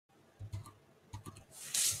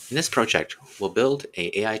In this project, we'll build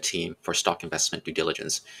an AI team for stock investment due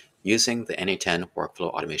diligence using the n8n workflow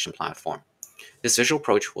automation platform. This visual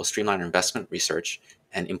approach will streamline our investment research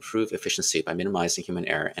and improve efficiency by minimizing human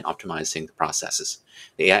error and optimizing the processes.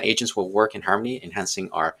 The AI agents will work in harmony,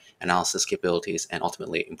 enhancing our analysis capabilities and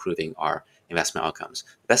ultimately improving our investment outcomes.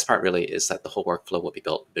 The best part really is that the whole workflow will be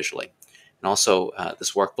built visually. And also,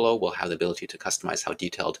 this workflow will have the ability to customize how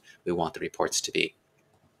detailed we want the reports to be.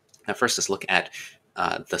 Now, first, let's look at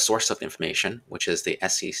the source of the information, which is the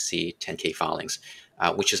SEC 10K filings,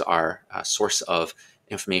 which is our source of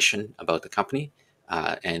information about the company.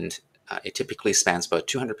 It typically spans about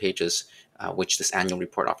 200 pages, which this annual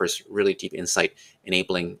report offers really deep insight,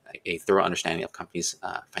 enabling a thorough understanding of company's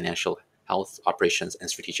financial health, operations, and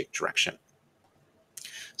strategic direction.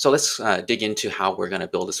 So let's dig into how we're going to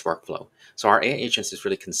build this workflow. So our AI agents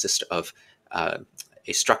really consist of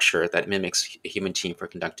a structure that mimics a human team for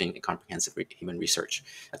conducting a comprehensive human research.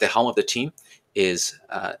 At the helm of the team is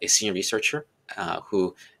a senior researcher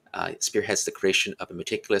who spearheads the creation of a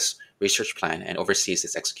meticulous research plan and oversees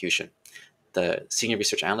its execution. The senior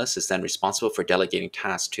research analyst is then responsible for delegating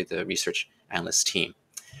tasks to the research analyst team.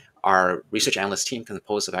 Our research analyst team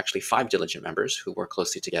composed of actually 5 diligent members who work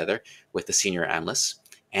closely together with the senior analysts,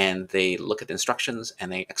 and they look at the instructions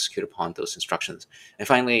and they execute upon those instructions. And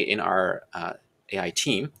finally, in our AI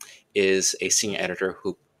team is a senior editor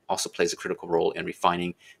who also plays a critical role in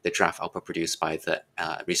refining the draft output produced by the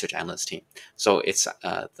research analyst team. So it's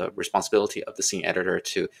the responsibility of the senior editor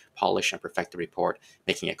to polish and perfect the report,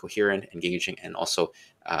 making it coherent, engaging, and also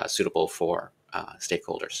suitable for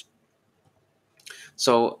stakeholders.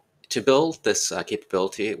 So to build this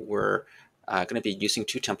capability, we're going to be using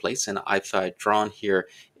 2 templates, and I've drawn here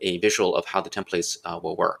a visual of how the templates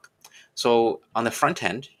will work. So on the front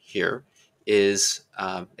end here is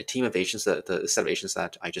a team of agents, the set of agents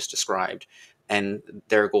that I just described, and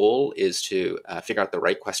their goal is to figure out the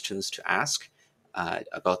right questions to ask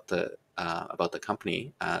about the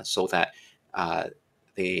company, so that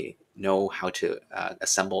they know how to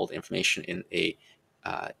assemble the information in a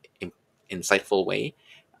insightful way.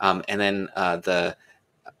 And then the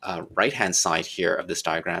right-hand side here of this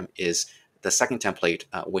diagram is the second template,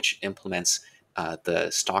 which implements the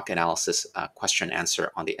stock analysis question and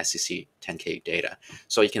answer on the SEC 10K data.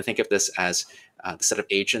 So you can think of this as the set of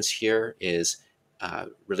agents here is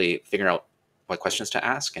really figuring out what questions to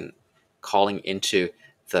ask and calling into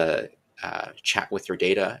the chat with your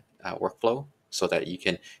data workflow so that you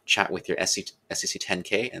can chat with your SEC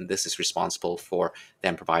 10K, and this is responsible for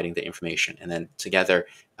them providing the information. And then together,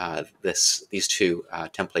 these 2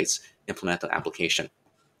 templates implement the application.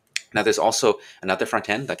 Now, there's also another front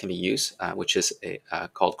end that can be used, which is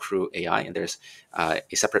called Crew AI, and there's a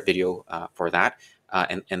separate video for that.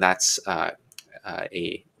 And that's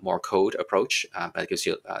a more code approach that gives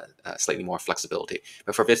you slightly more flexibility.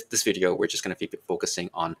 But for this video, we're just going to be focusing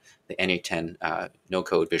on the n8n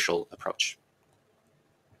no-code visual approach.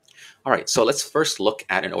 All right, so let's first look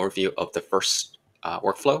at an overview of the first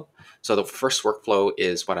workflow. So the first workflow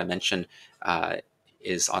is what I mentioned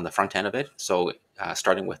is on the front end of it. So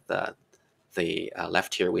starting with the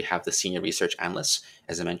left here, we have the senior research analysts.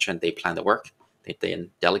 As I mentioned, they plan the work, they then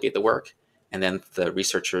delegate the work, and then the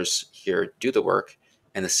researchers here do the work,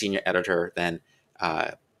 and the senior editor then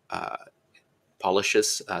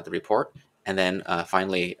polishes the report, and then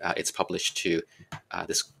finally it's published to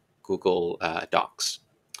this Google Docs.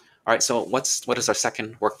 All right, so what does our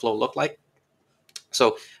second workflow look like?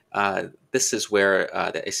 So this is where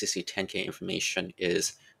the SEC 10K information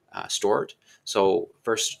is stored. So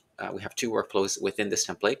first, we have 2 workflows within this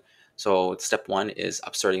template. So step 1 is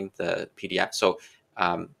uploading the PDF. So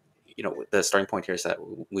the starting point here is that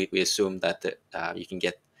we assume that you can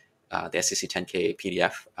get the SEC 10K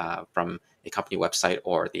PDF from a company website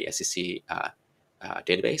or the SEC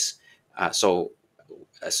database. So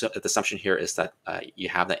the assumption here is that you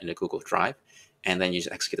have that in a Google Drive, and then you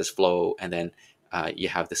just execute this flow, and then you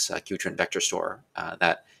have this Qtrend vector store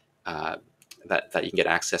that you can get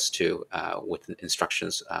access to with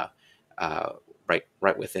instructions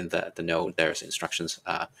right within the node. There's instructions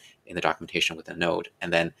in the documentation within the node,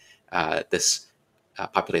 and then this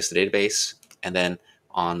populates the database. And then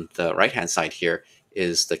on the right-hand side here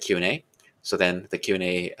is the Q&A. So then the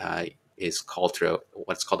Q&A is called through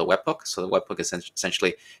what's called a webhook. So the webhook is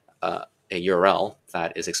essentially a URL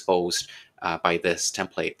that is exposed by this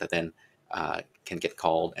template that then can get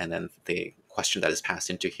called, and then the question that is passed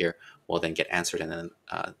into here will then get answered, and then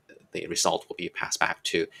the result will be passed back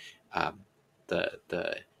to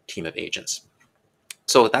the team of agents.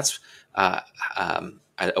 So that's an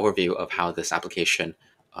overview of how this application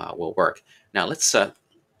will work. Now let's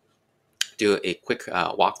do a quick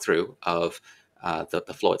walkthrough of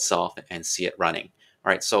the flow itself and see it running. All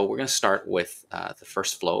right, so we're going to start with the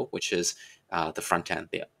first flow, which is the front end,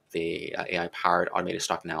 the AI-powered automated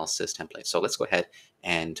stock analysis template. So let's go ahead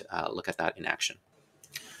and look at that in action.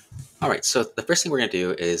 All right, so the first thing we're going to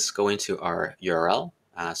do is go into our URL.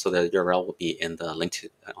 So the URL will be in the link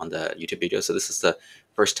on the YouTube video. So this is the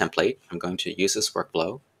first template. I'm going to use this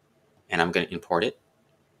workflow, and I'm going to import it.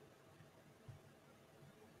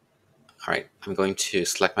 All right, I'm going to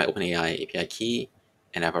select my OpenAI API key,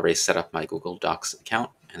 and I've already set up my Google Docs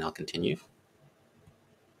account, and I'll continue.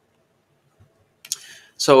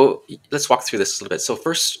 So let's walk through this a little bit. So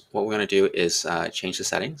first, what we're going to do is change the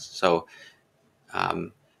settings. So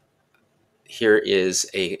here is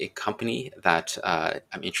a company that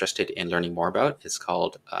I'm interested in learning more about. It's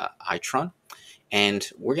called Itron. And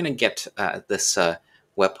we're going to get this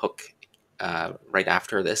webhook right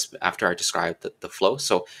after this, after I describe the flow.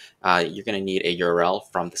 So you're going to need a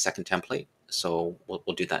URL from the second template. So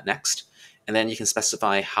we'll do that next. And then you can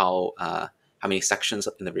specify how many sections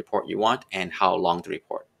in the report you want and how long the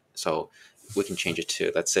report. So we can change it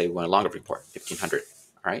to, let's say, we want a longer report, 1,500.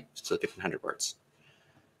 All right, so 1,500 words.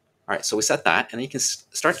 All right, so we set that, and then you can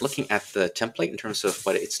start looking at the template in terms of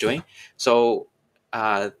what it's doing. So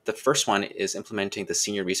the first one is implementing the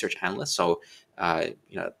Senior Research Analyst. So the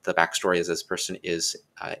backstory is this person is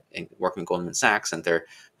working with Goldman Sachs, and they're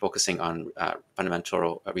focusing on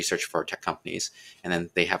fundamental research for tech companies. And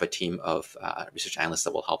then they have a team of research analysts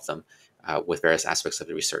that will help them with various aspects of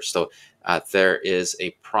the research. So there is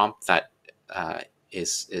a prompt that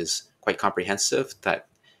is quite comprehensive that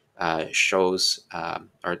shows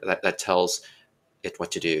or that tells it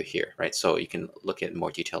what to do here, right? So you can look at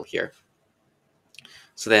more detail here.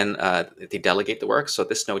 So then they delegate the work. So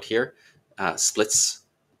this node here splits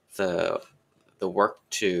the work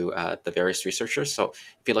to the various researchers. So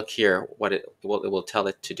if you look here, what it will tell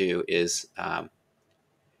it to do is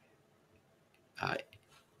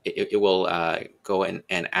it will go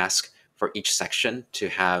and ask for each section to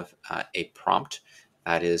have a prompt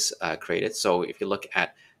that is created. So if you look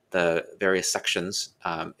at the various sections,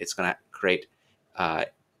 it's going to create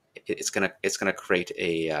create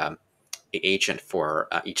a agent for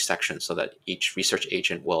each section, so that each research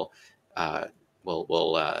agent will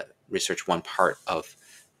research one part of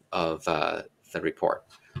the report.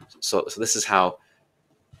 So this is how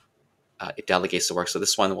it delegates the work. So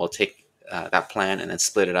this one will take that plan and then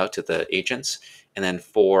split it out to the agents, and then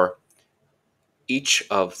for each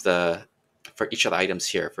of the items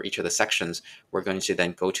here, for each of the sections, we're going to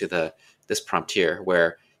then go to this prompt here,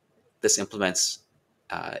 where this implements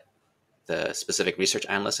the specific research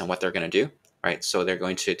analyst and what they're going to do, right? So they're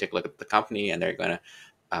going to take a look at the company, and they're going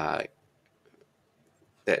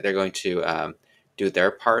to do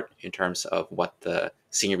their part in terms of what the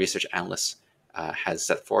senior research analyst has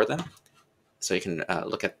set for them. So you can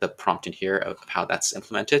look at the prompt in here of how that's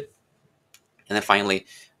implemented. And then finally,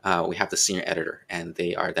 we have the senior editor, and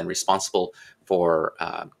they are then responsible for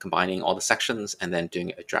combining all the sections and then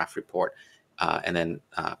doing a draft report and then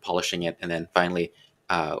polishing it. And then finally,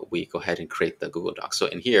 we go ahead and create the Google Doc. So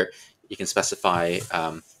in here, you can specify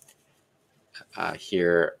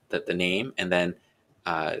here the name, and then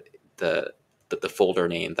the folder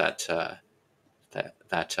name that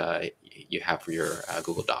you have for your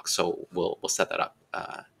Google Doc. So we'll set that up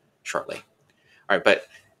shortly. All right, but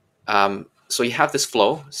so you have this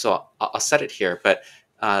flow. So I'll set it here, but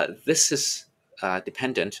this is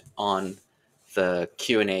dependent on the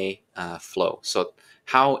Q&A flow. So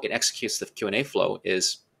how it executes the Q&A flow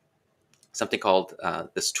is something called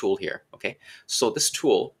this tool here. Okay, so this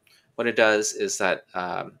tool, what it does is that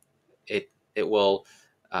it will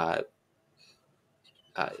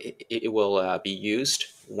be used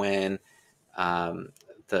when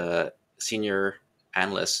the senior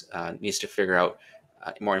analyst needs to figure out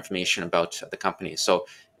more information about the company. So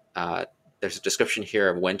there's a description here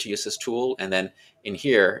of when to use this tool, and then in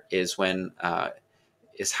here is when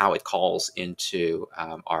is how it calls into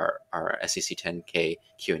our SEC 10K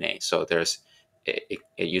Q&A. So it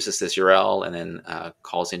uses this URL and then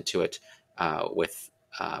calls into it with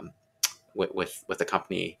the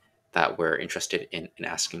company that we're interested in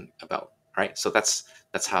asking about. Right. So that's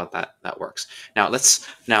how that works. Now let's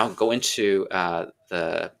go into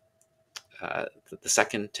the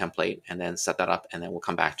second template and then set that up, and then we'll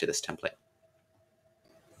come back to this template.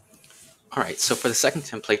 All right, so for the second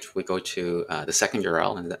template, we go to the second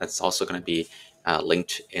URL, and that's also going to be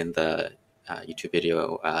linked in the YouTube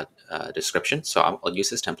video description. So I'll use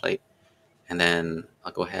this template, and then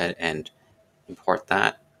I'll go ahead and import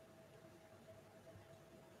that.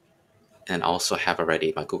 And also have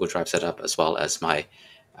already my Google Drive set up, as well as my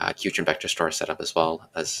Qgen vector store set up as well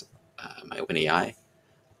as my OpenAI.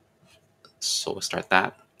 So we'll start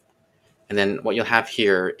that. And then what you'll have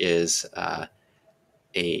here is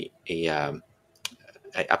a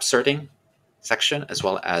upserting section as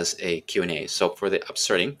well as a Q&A. So for the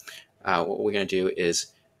upserting, what we're going to do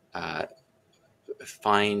is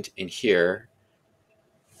find in here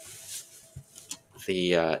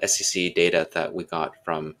the SEC data that we got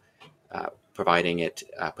from providing it,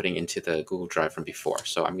 putting into the Google Drive from before.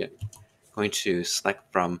 So I'm going to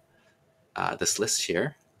select from this list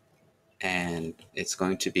here, and it's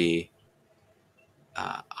going to be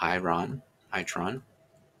Itron.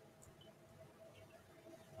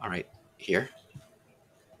 All right, here.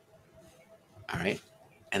 All right,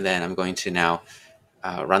 and then I'm going to now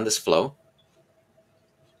run this flow.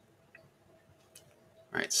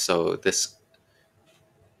 All right, so this,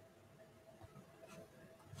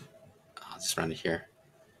 I'll just run it here.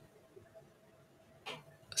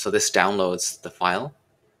 So this downloads the file,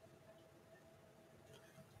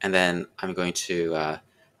 and then I'm going to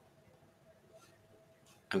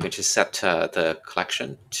set the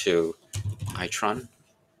collection to Itron.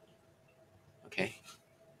 Okay,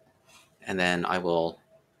 and then I will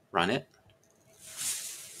run it.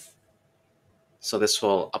 So this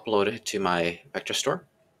will upload it to my vector store.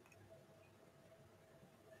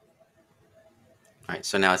 All right,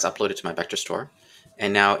 so now it's uploaded to my vector store.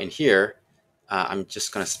 And now in here, I'm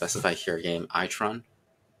just going to specify here again Itron.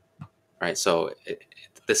 All right, so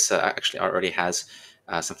this actually already has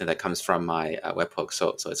something that comes from my webhook. So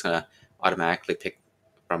it's going to automatically pick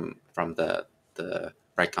from the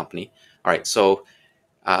right company. All right, so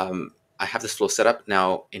I have this flow set up.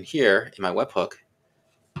 Now in here, in my webhook,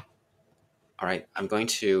 all right, I'm going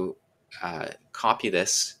to copy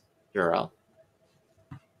this URL.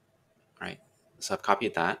 All right, so I've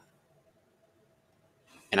copied that.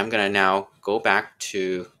 And I'm going to now go back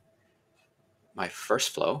to my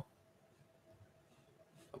first flow,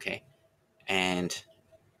 okay, and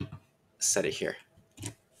set it here.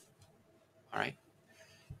 All right.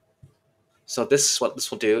 So what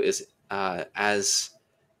this will do is as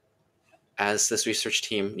this research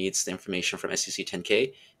team needs the information from SEC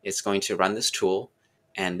 10K, it's going to run this tool,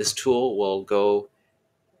 and this tool will go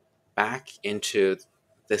back into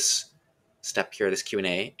this step here, this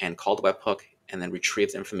Q&A, and call the webhook, and then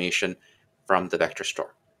retrieve the information from the vector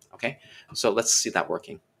store. Okay, so let's see that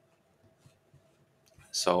working.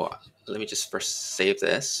 So let me just first save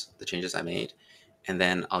this, the changes I made, and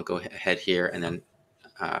then I'll go ahead here and then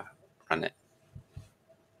run it.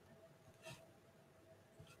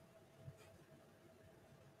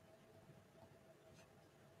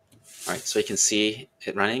 All right, so you can see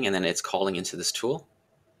it running, and then it's calling into this tool.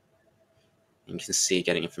 And you can see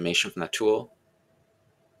getting information from that tool,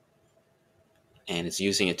 and it's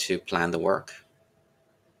using it to plan the work.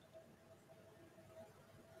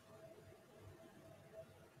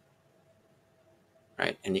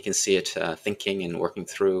 Right, and you can see it thinking and working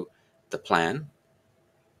through the plan,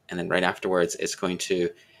 and then right afterwards, it's going to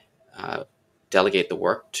delegate the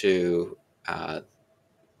work to the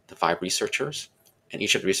 5 researchers, and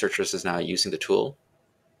each of the researchers is now using the tool.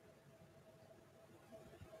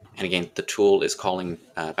 And again, the tool is calling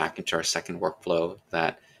back into our second workflow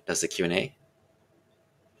that does the Q&A,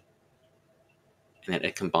 and then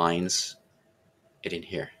it combines it in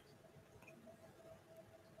here.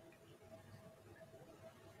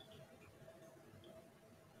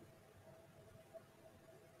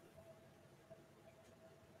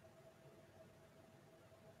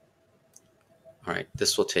 All right,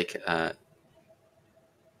 this will take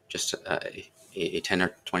just a 10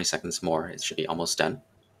 or 20 seconds more. It should be almost done.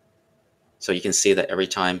 So you can see that every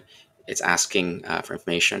time it's asking for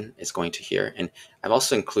information, it's going to here. And I've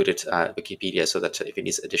also included Wikipedia so that if it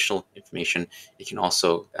needs additional information, it can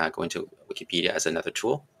also go into Wikipedia as another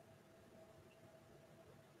tool.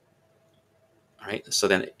 All right, so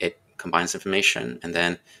then it combines information, and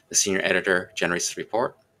then the senior editor generates the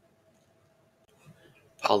report,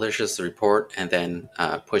 publishes the report, and then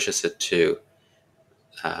pushes it to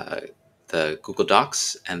the Google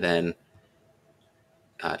Docs, and then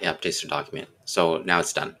it updates the document. So now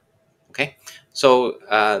it's done. Okay, so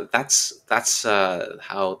that's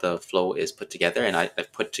how the flow is put together, and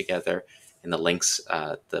I've put together in the links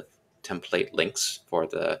the template links for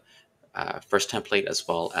the first template as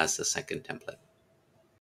well as the second template.